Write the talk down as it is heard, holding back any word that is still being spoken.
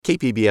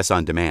KPBS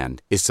On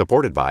Demand is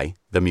supported by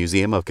the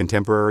Museum of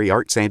Contemporary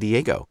Art San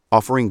Diego,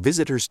 offering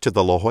visitors to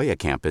the La Jolla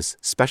campus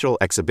special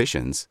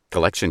exhibitions,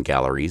 collection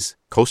galleries,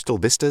 coastal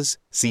vistas,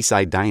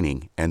 seaside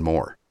dining, and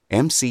more.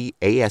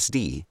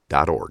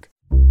 MCASD.org.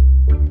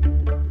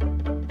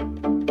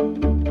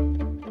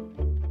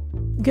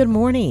 Good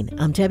morning.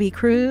 I'm Debbie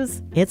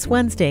Cruz. It's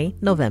Wednesday,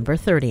 November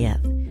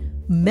 30th.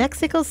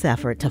 Mexico's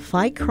effort to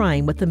fight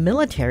crime with the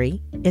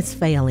military is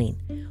failing.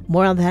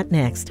 More on that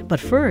next. But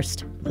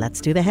first, let's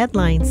do the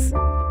headlines.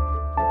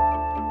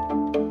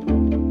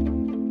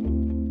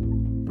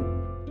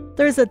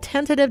 There's a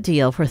tentative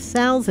deal for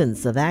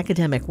thousands of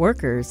academic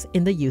workers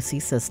in the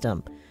UC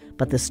system,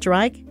 but the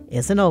strike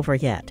isn't over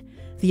yet.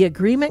 The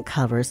agreement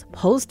covers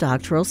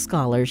postdoctoral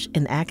scholars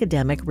and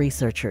academic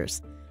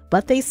researchers,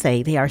 but they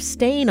say they are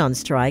staying on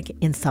strike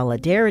in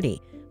solidarity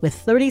with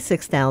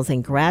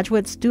 36,000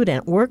 graduate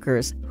student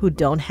workers who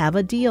don't have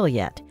a deal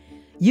yet.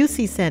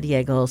 UC San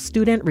Diego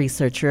student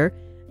researcher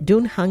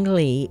Dun Hung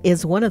Lee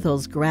is one of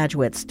those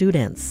graduate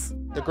students.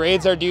 The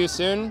grades are due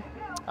soon.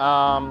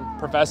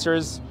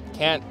 Professors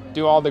can't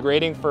do all the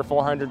grading for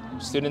 400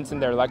 students in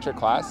their lecture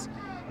class.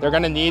 They're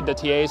going to need the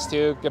TAs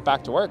to get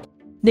back to work.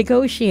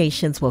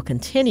 Negotiations will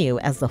continue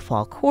as the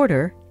fall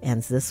quarter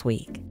ends this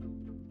week.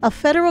 A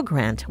federal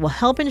grant will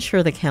help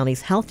ensure the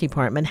county's health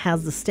department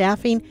has the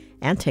staffing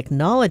and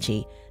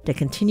technology to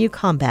continue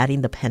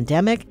combating the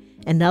pandemic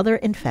and other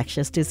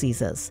infectious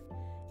diseases.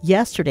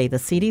 Yesterday, the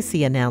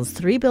CDC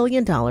announced $3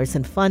 billion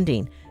in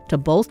funding to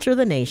bolster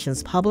the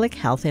nation's public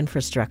health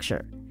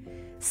infrastructure.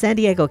 San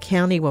Diego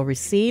County will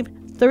receive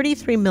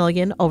 $33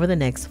 million over the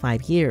next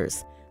 5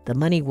 years. The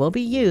money will be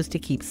used to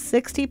keep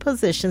 60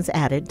 positions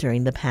added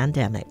during the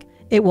pandemic.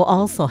 It will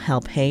also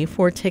help pay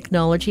for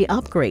technology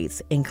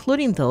upgrades,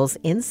 including those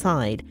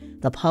inside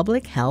the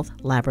public health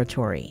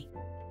laboratory.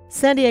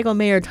 San Diego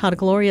Mayor Todd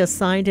Gloria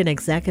signed an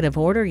executive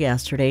order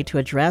yesterday to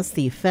address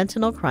the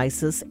fentanyl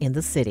crisis in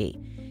the city.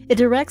 It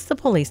directs the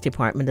police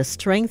department to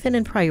strengthen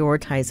and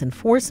prioritize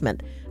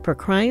enforcement for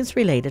crimes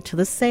related to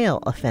the sale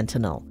of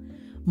fentanyl.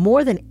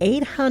 More than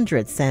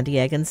 800 San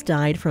Diegans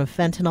died from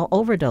fentanyl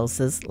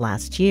overdoses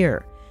last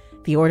year.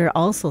 The order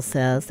also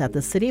says that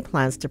the city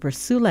plans to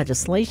pursue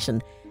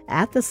legislation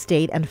at the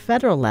state and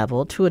federal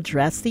level to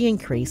address the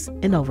increase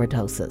in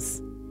overdoses.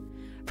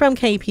 From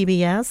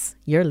KPBS,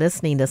 you're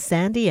listening to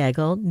San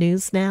Diego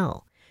News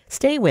Now.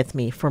 Stay with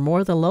me for more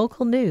of the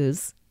local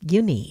news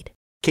you need.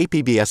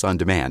 KPBS On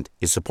Demand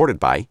is supported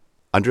by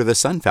Under the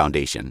Sun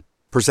Foundation,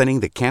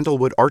 presenting the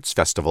Candlewood Arts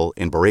Festival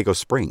in Borrego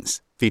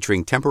Springs,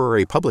 featuring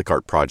temporary public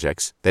art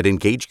projects that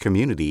engage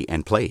community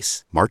and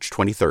place. March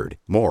 23rd.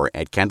 More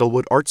at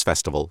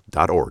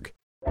candlewoodartsfestival.org.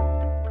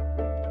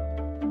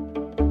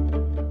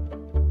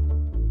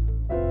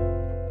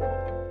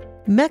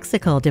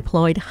 Mexico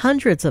deployed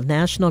hundreds of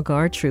National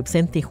Guard troops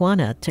in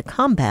Tijuana to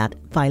combat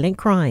violent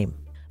crime.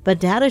 But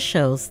data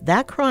shows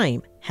that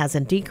crime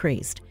hasn't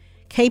decreased.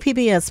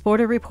 KPBS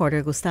border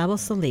reporter Gustavo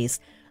Solis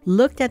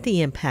looked at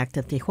the impact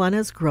of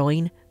Tijuana's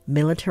growing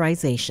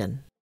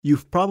militarization.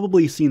 You've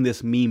probably seen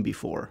this meme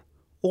before,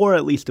 or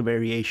at least a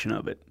variation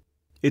of it.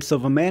 It's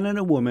of a man and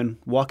a woman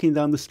walking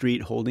down the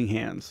street holding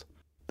hands.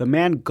 The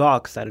man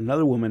gawks at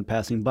another woman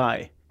passing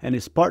by, and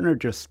his partner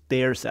just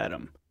stares at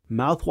him,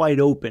 mouth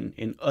wide open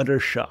in utter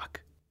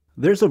shock.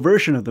 There's a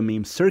version of the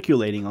meme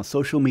circulating on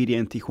social media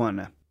in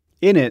Tijuana.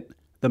 In it,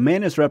 the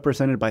man is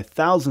represented by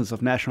thousands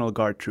of National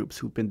Guard troops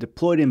who've been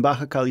deployed in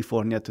Baja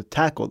California to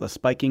tackle the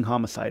spiking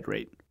homicide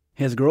rate.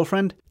 His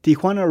girlfriend,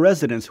 Tijuana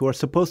residents who are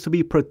supposed to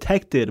be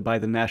protected by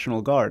the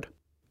National Guard.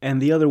 And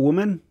the other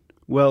woman?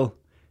 Well,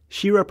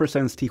 she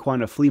represents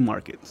Tijuana flea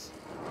markets.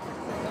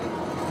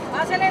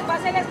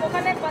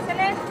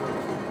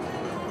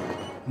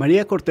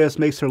 Maria Cortez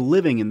makes her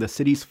living in the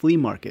city's flea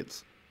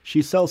markets.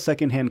 She sells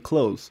secondhand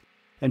clothes,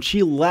 and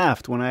she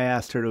laughed when I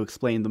asked her to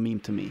explain the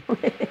meme to me.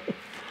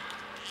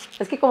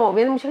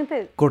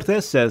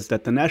 Cortez says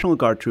that the National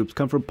Guard troops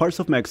come from parts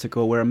of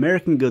Mexico where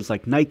American goods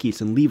like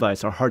Nikes and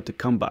Levi's are hard to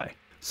come by.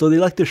 So they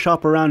like to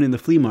shop around in the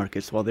flea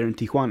markets while they're in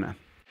Tijuana.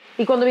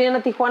 Y cuando vienen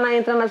a Tijuana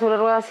entran a sobre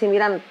ruedas y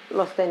miran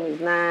los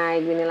tenis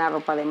Nike, viene la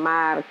ropa de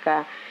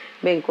marca,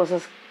 ven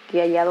cosas que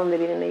allá donde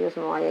vienen ellos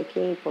no hay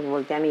aquí, pues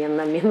voltean y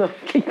andan viendo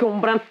qué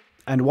compran.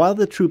 And while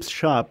the troops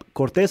shop,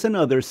 Cortez and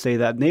others say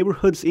that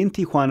neighborhoods in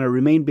Tijuana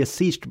remain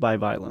besieged by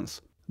violence.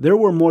 There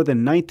were more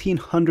than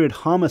 1,900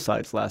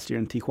 homicides last year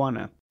in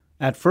Tijuana.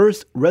 At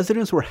first,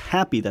 residents were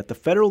happy that the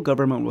federal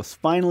government was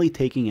finally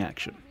taking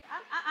action.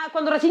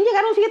 Cuando recién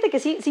llegaron, fíjate que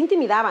sí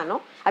intimidaba,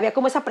 ¿no? Había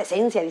como esa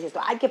presencia, dices,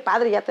 ay, qué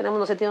padre, ya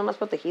nos sentimos más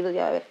protegidos,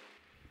 ya a ver.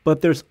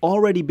 But there's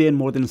already been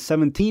more than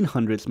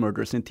 1,700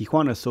 murders in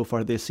Tijuana so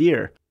far this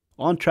year,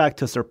 on track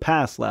to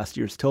surpass last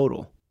year's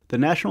total. The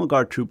National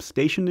Guard troops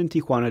stationed in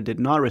Tijuana did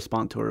not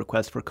respond to a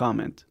request for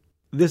comment.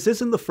 This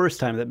isn't the first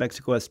time that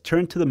Mexico has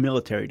turned to the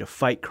military to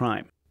fight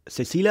crime.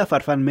 Cecilia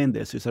Farfán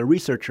Méndez is a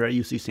researcher at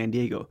UC San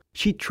Diego.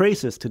 She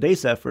traces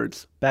today's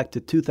efforts back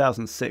to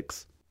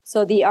 2006.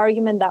 So the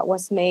argument that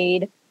was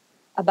made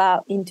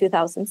about in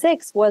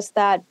 2006 was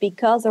that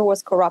because there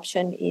was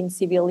corruption in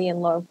civilian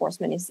law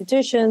enforcement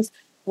institutions,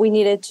 we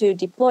needed to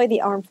deploy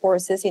the armed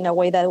forces in a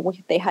way that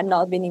they had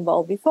not been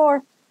involved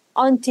before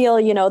until,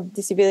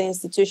 the civilian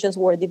institutions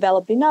were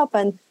developing up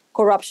and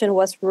corruption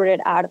was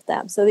rooted out of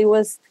them. So it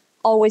was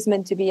always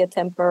meant to be a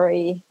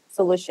temporary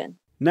solution.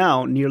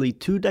 Now, nearly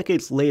 2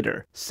 decades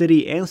later,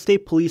 city and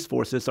state police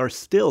forces are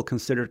still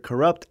considered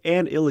corrupt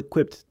and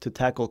ill-equipped to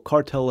tackle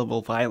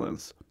cartel-level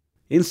violence.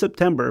 In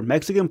September,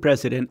 Mexican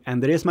President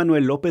Andrés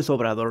Manuel López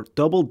Obrador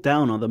doubled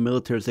down on the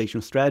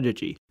militarization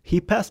strategy.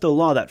 He passed a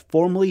law that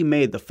formally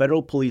made the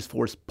federal police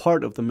force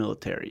part of the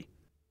military.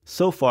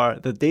 So far,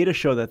 the data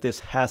show that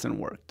this hasn't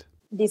worked.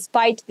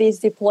 Despite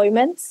these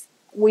deployments,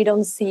 we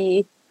don't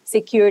see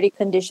security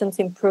conditions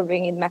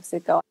improving in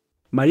Mexico.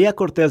 Maria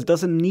Cortez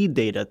doesn't need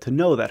data to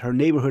know that her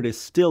neighborhood is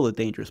still a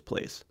dangerous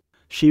place.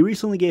 She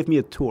recently gave me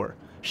a tour.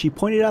 She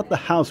pointed out the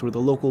house where the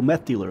local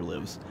meth dealer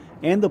lives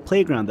and the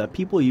playground that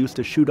people use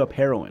to shoot up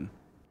heroin.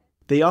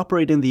 They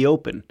operate in the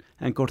open,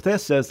 and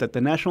Cortez says that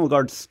the National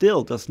Guard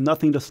still does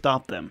nothing to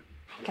stop them.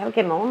 Claro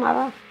que no,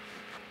 nada.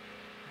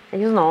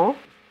 Ellos no.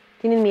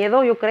 Tienen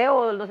miedo, yo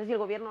creo. No sé si el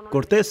gobierno no.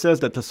 Cortez says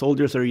that the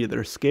soldiers are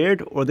either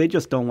scared or they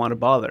just don't want to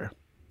bother.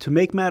 To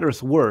make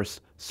matters worse,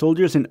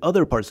 soldiers in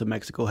other parts of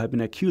Mexico have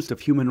been accused of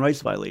human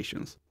rights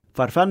violations.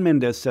 Farfán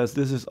Méndez says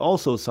this is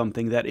also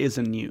something that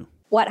isn't new.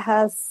 What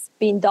has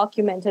been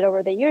documented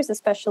over the years,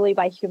 especially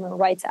by human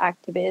rights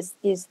activists,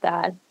 is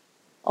that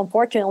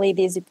unfortunately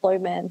these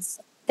deployments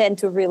tend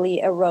to really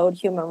erode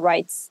human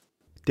rights.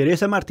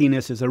 Teresa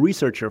Martinez is a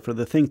researcher for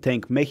the think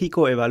tank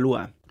México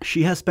Evalúa.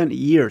 She has spent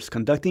years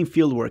conducting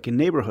fieldwork in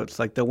neighborhoods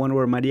like the one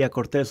where Maria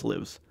Cortez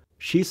lives.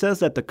 She says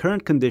that the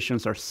current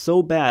conditions are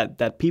so bad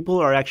that people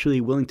are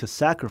actually willing to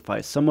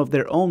sacrifice some of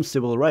their own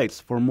civil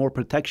rights for more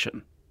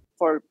protection.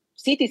 For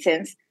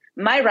citizens,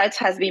 my rights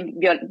has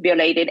been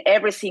violated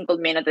every single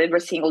minute,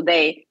 every single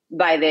day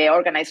by the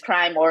organized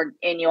crime or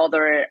any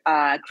other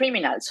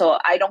criminal. So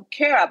I don't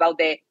care about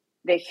the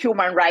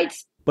human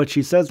rights. But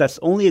she says that's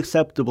only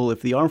acceptable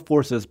if the armed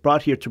forces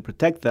brought here to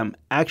protect them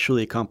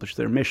actually accomplish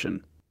their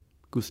mission.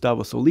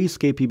 Gustavo Solis,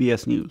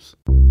 KPBS News.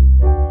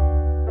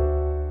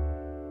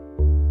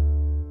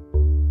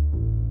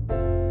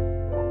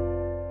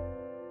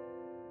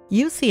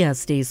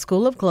 UCSD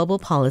School of Global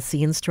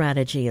Policy and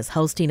Strategy is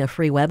hosting a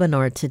free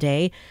webinar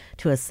today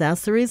to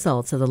assess the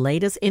results of the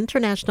latest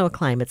International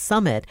Climate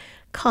Summit,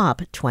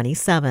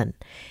 COP27.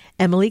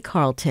 Emily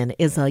Carlton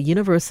is a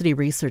university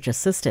research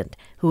assistant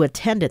who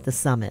attended the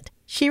summit.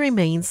 She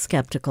remains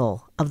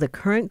skeptical of the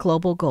current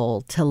global goal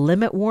to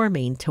limit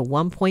warming to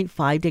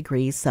 1.5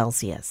 degrees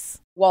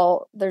Celsius.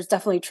 Well, there's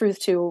definitely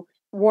truth to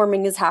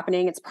warming is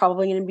happening. It's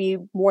probably going to be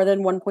more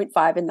than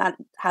 1.5, and that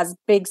has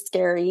big,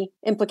 scary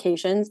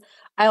implications.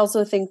 I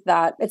also think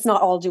that it's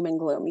not all doom and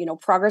gloom.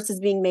 Progress is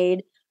being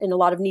made in a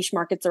lot of niche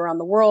markets around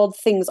the world.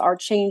 Things are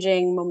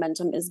changing.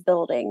 Momentum is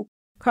building.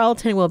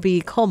 Carlton will be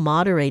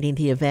co-moderating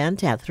the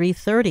event at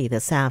 3:30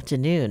 this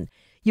afternoon.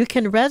 You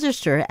can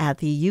register at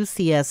the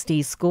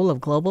UCSD School of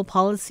Global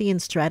Policy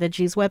and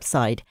Strategy's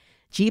website,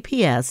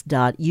 gps.ucsd.edu.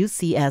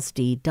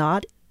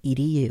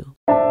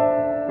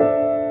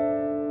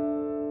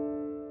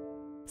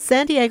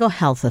 San Diego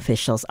health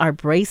officials are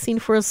bracing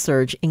for a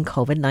surge in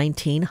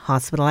COVID-19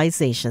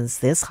 hospitalizations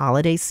this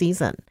holiday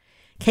season.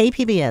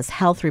 KPBS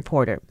health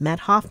reporter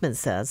Matt Hoffman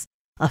says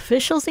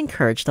officials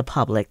encourage the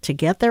public to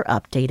get their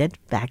updated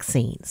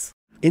vaccines.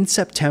 In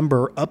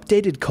September,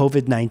 updated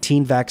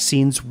COVID-19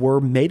 vaccines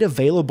were made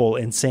available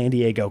in San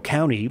Diego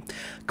County,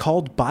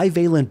 called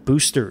bivalent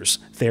boosters.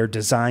 They're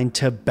designed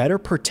to better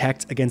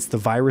protect against the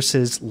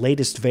virus's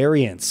latest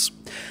variants.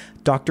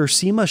 Dr.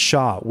 Seema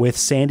Shah with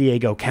San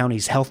Diego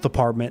County's health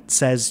department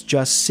says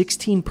just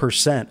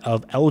 16%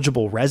 of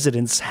eligible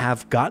residents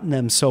have gotten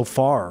them so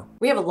far.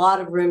 We have a lot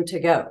of room to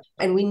go,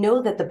 and we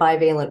know that the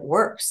bivalent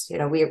works.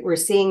 We're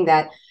seeing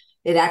that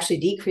it actually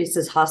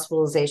decreases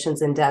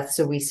hospitalizations and deaths,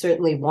 so we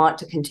certainly want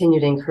to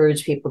continue to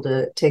encourage people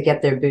to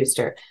get their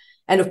booster.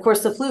 And of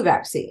course, the flu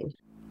vaccine.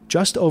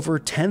 Just over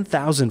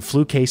 10,000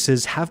 flu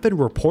cases have been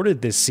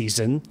reported this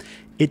season.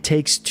 It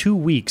takes 2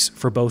 weeks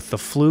for both the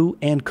flu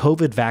and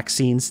COVID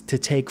vaccines to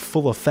take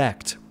full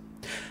effect.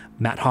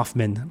 Matt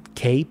Hoffman,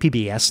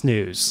 KPBS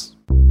News.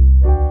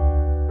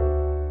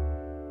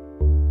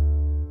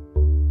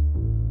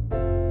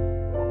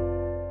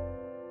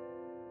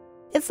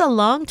 It's a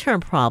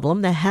long-term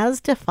problem that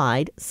has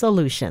defied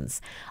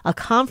solutions. A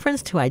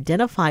conference to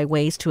identify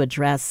ways to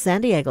address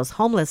San Diego's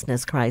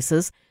homelessness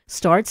crisis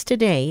starts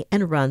today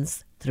and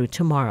runs through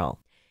tomorrow.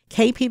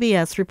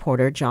 KPBS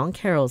reporter John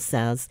Carroll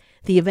says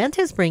the event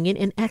is bringing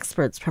in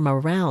experts from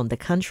around the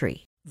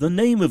country. The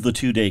name of the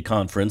two-day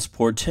conference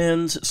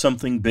portends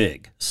something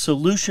big: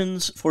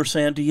 Solutions for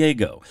San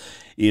Diego.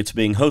 It's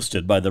being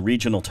hosted by the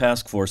Regional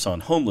Task Force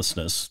on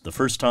Homelessness, the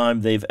first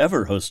time they've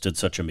ever hosted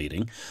such a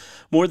meeting.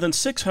 More than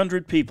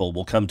 600 people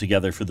will come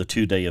together for the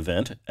two-day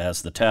event.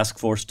 As the task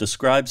force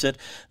describes it,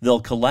 they'll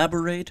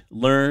collaborate,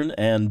 learn,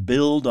 and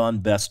build on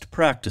best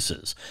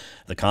practices.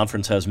 The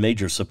conference has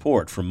major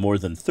support from more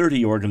than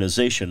 30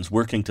 organizations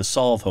working to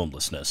solve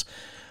homelessness.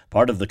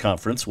 Part of the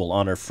conference will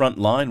honor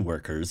frontline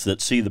workers that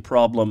see the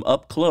problem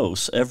up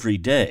close every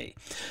day.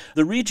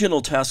 The Regional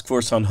Task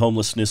Force on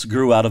Homelessness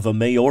grew out of a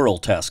mayoral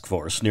task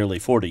force nearly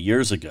 40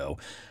 years ago.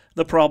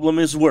 The problem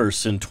is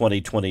worse in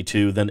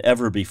 2022 than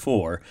ever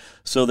before,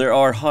 so there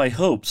are high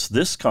hopes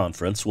this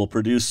conference will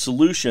produce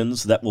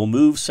solutions that will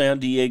move San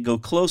Diego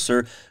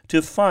closer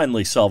to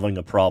finally solving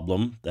a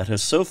problem that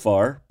has so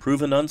far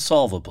proven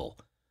unsolvable.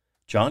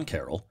 John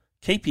Carroll,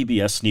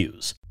 KPBS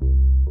News.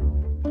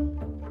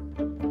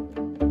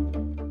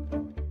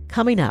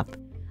 Coming up,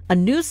 a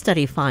new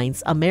study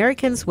finds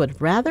Americans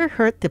would rather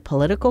hurt the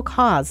political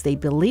cause they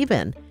believe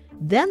in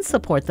than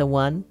support the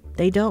one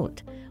they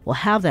don't. We'll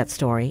have that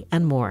story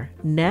and more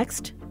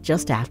next,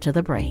 just after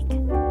the break.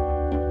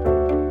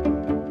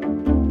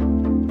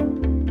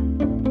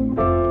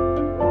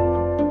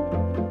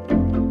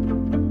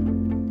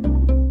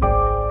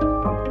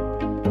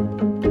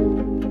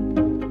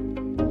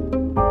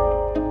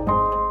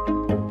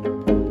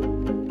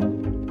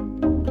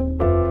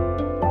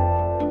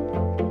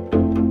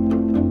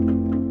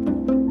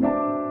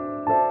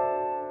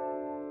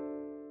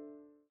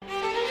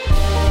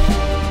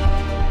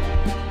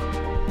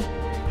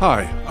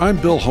 Hi, I'm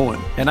Bill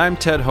Hohen. And I'm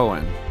Ted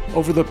Hohen.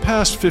 Over the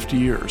past 50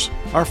 years,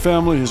 our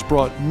family has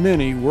brought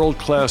many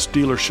world-class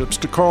dealerships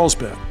to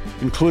Carlsbad,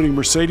 including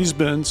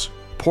Mercedes-Benz,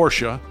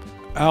 Porsche,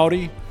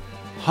 Audi,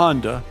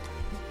 Honda,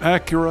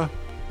 Acura,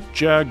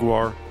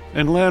 Jaguar,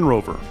 and Land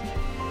Rover.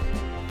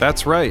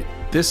 That's right.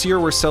 This year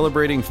we're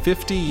celebrating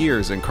 50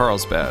 years in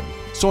Carlsbad.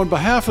 So on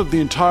behalf of the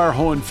entire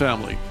Hohen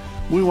family,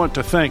 we want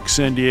to thank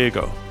San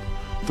Diego.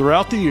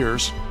 Throughout the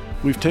years,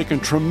 we've taken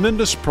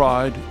tremendous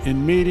pride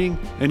in meeting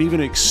and even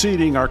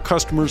exceeding our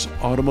customers'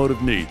 automotive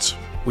needs.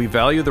 We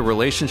value the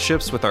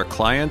relationships with our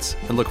clients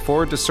and look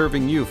forward to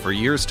serving you for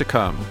years to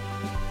come.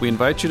 We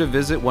invite you to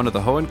visit one of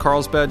the Hohen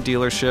Carlsbad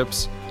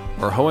dealerships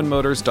or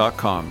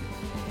hohenmotors.com.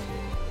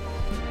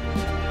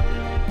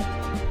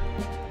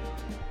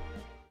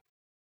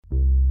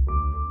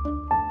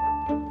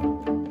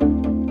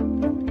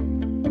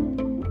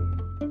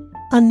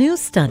 A new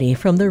study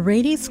from the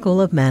Rady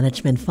School of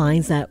Management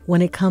finds that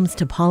when it comes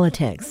to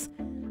politics,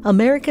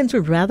 Americans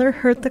would rather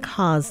hurt the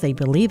cause they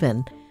believe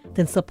in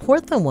than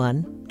support the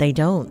one they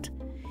don't.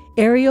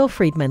 Ariel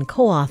Friedman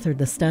co-authored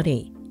the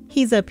study.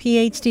 He's a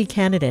PhD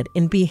candidate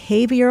in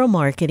behavioral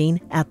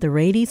marketing at the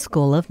Rady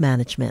School of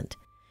Management.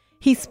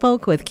 He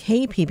spoke with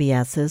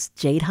KPBS's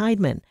Jade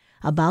Heidman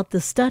about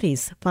the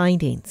study's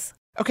findings.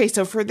 Okay,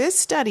 so for this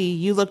study,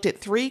 you looked at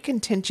 3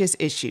 contentious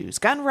issues: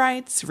 gun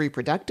rights,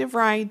 reproductive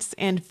rights,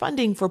 and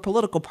funding for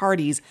political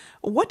parties.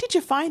 What did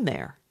you find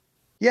there?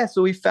 Yeah,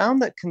 so we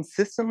found that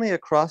consistently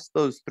across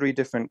those 3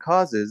 different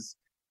causes,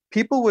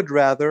 people would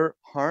rather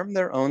harm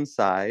their own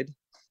side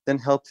than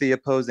help the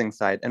opposing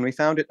side. And we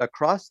found it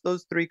across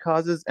those 3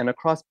 causes and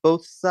across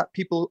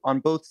people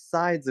on both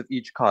sides of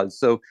each cause.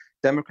 So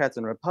Democrats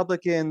and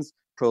Republicans,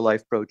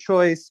 pro-life,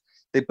 pro-choice,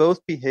 they both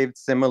behaved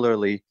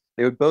similarly.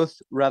 They would both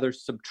rather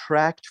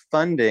subtract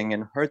funding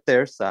and hurt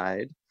their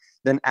side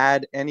than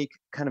add any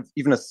kind of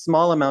even a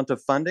small amount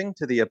of funding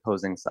to the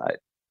opposing side.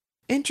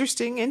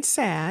 Interesting and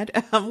sad.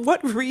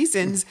 What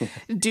reasons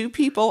do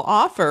people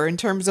offer in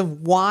terms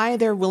of why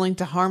they're willing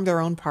to harm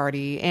their own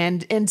party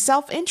and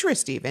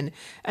self-interest even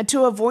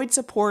to avoid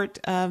support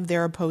of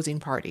their opposing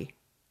party?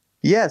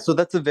 Yeah, so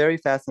that's a very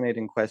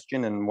fascinating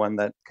question and one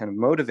that kind of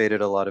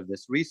motivated a lot of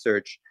this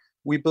research.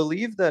 We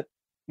believe that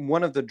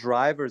one of the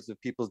drivers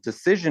of people's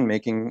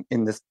decision-making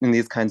in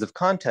these kinds of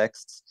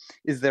contexts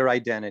is their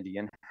identity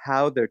and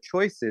how their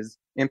choices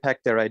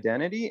impact their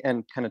identity.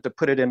 And kind of to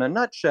put it in a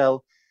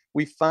nutshell,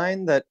 we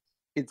find that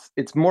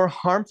it's more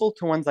harmful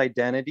to one's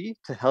identity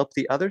to help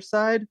the other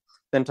side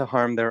than to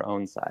harm their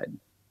own side.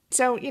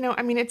 So,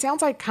 it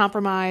sounds like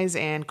compromise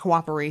and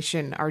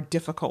cooperation are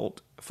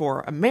difficult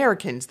for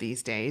Americans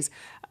these days.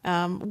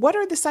 What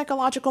are the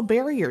psychological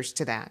barriers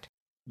to that?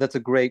 That's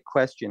a great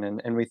question.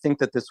 And we think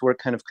that this work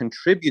kind of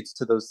contributes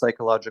to those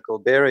psychological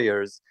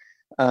barriers.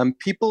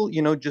 People,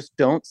 just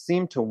don't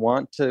seem to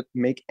want to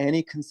make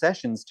any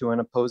concessions to an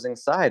opposing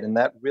side. And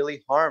that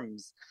really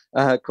harms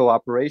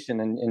cooperation.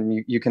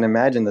 And you can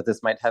imagine that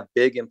this might have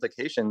big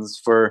implications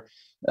for,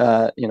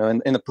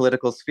 in the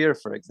political sphere,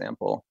 for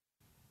example.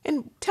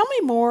 And tell me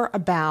more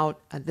about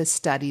the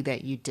study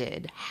that you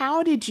did.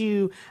 How did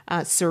you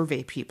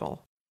survey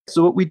people?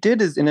 So what we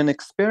did is in an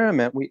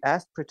experiment, we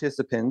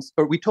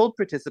told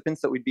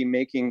participants that we'd be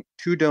making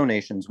 2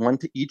 donations, one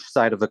to each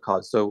side of the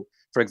cause. So,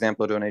 for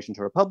example, a donation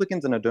to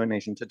Republicans and a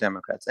donation to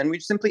Democrats. And we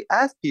simply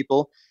asked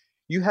people,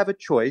 you have a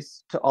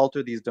choice to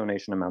alter these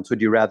donation amounts.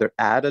 Would you rather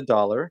add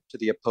 $1 to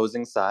the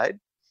opposing side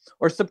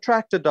or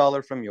subtract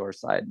 $1 from your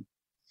side?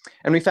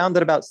 And we found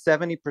that about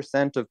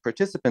 70% of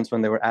participants,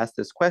 when they were asked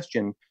this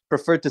question,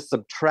 preferred to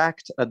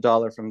subtract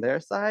 $1 from their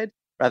side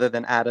rather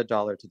than add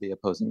 $1 to the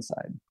opposing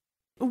side.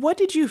 What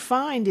did you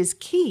find is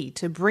key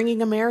to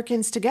bringing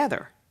Americans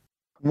together?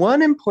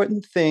 One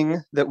important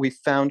thing that we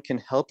found can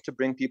help to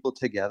bring people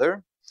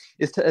together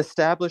is to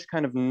establish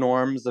kind of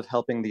norms of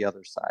helping the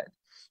other side.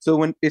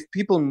 So if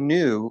people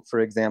knew, for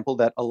example,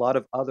 that a lot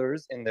of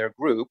others in their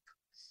group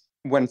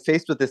when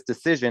faced with this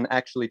decision,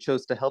 actually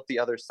chose to help the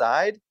other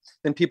side,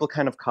 then people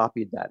kind of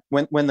copied that.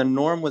 When the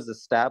norm was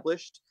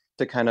established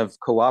to kind of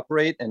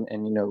cooperate and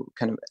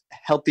kind of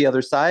help the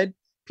other side,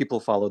 people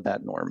followed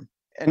that norm.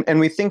 And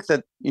we think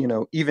that,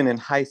 even in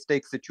high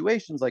stakes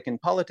situations, like in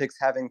politics,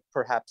 having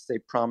perhaps, say,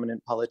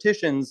 prominent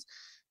politicians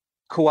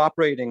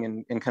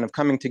cooperating and kind of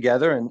coming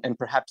together and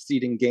perhaps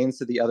ceding gains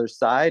to the other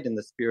side in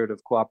the spirit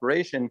of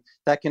cooperation,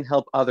 that can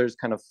help others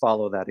kind of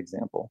follow that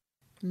example.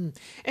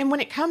 And when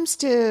it comes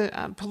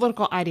to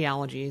political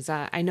ideologies,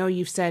 I know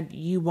you've said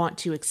you want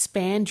to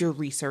expand your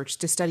research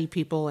to study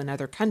people in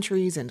other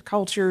countries and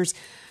cultures.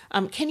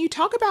 Can you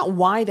talk about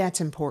why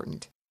that's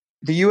important?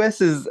 The U.S.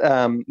 is,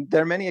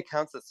 there are many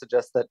accounts that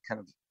suggest that kind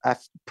of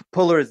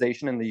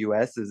polarization in the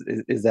U.S.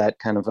 is at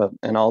kind of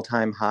an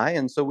all-time high.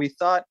 And so we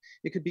thought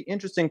it could be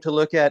interesting to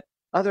look at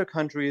other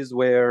countries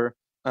where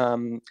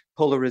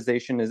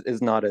polarization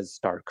is not as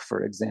stark,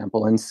 for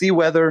example, and see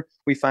whether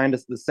we find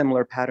a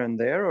similar pattern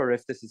there, or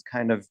if this is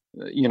kind of,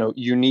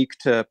 unique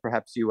to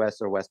perhaps U.S.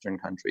 or Western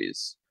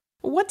countries.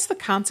 What's the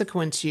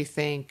consequence, you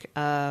think,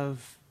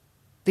 of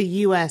the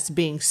U.S.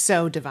 being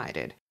so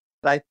divided?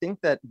 I think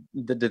that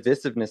the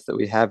divisiveness that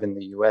we have in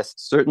the U.S.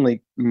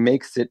 certainly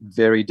makes it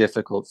very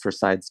difficult for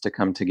sides to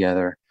come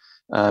together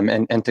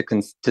and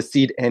to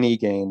cede any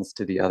gains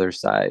to the other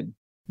side.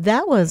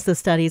 That was the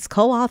study's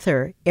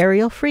co-author,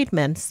 Ariel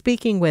Friedman,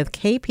 speaking with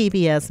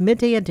KPBS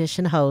Midday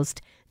Edition host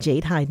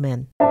Jade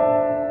Heidman.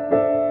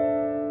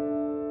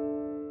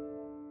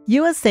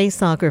 USA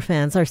soccer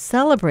fans are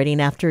celebrating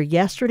after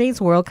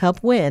yesterday's World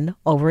Cup win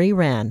over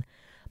Iran.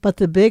 But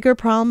the bigger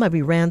problem of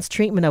Iran's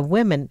treatment of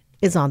women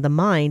is on the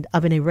mind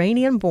of an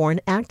Iranian-born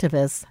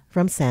activist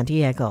from San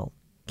Diego.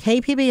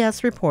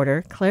 KPBS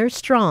reporter Claire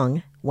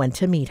Strong went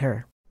to meet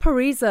her.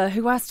 Parisa,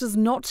 who asked us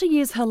not to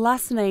use her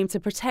last name to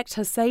protect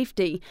her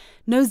safety,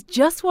 knows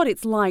just what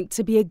it's like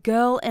to be a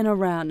girl in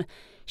Iran.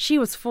 She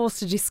was forced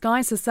to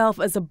disguise herself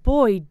as a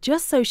boy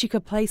just so she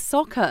could play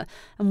soccer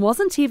and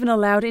wasn't even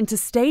allowed into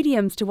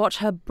stadiums to watch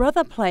her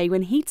brother play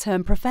when he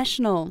turned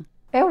professional.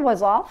 It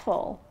was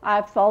awful.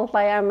 I felt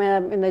like I'm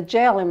in a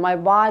jail in my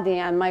body,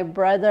 and my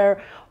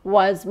brother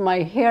was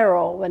my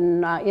hero,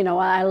 and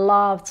I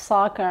loved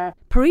soccer.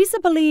 Parisa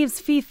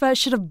believes FIFA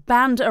should have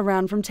banned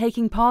Iran from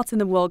taking part in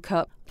the World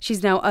Cup.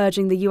 She's now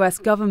urging the US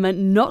government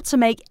not to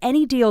make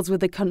any deals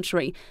with the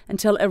country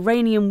until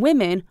Iranian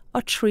women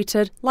are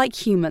treated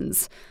like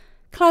humans.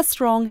 Claire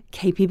Strong,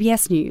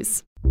 KPBS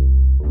News.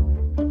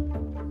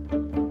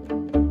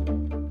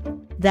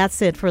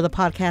 That's it for the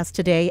podcast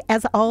today.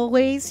 As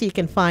always, you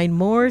can find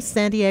more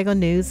San Diego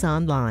news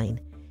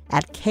online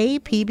at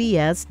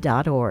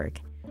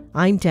kpbs.org.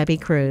 I'm Debbie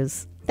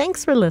Cruz.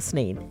 Thanks for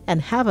listening and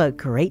have a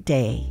great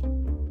day.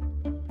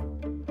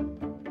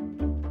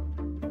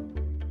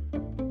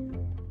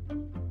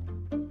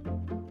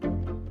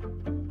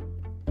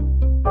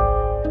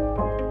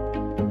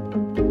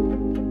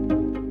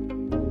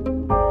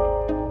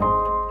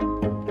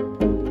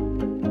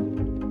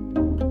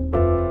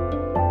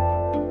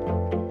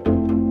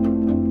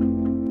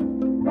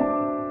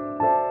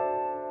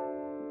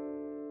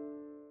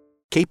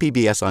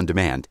 KPBS On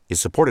Demand is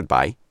supported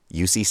by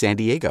UC San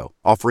Diego,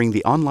 offering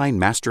the online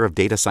Master of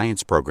Data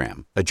Science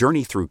program, a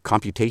journey through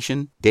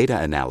computation, data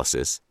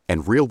analysis,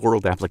 and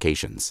real-world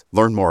applications.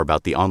 Learn more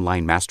about the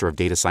online Master of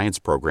Data Science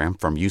program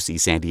from UC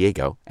San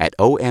Diego at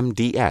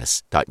omds.ucsd.edu.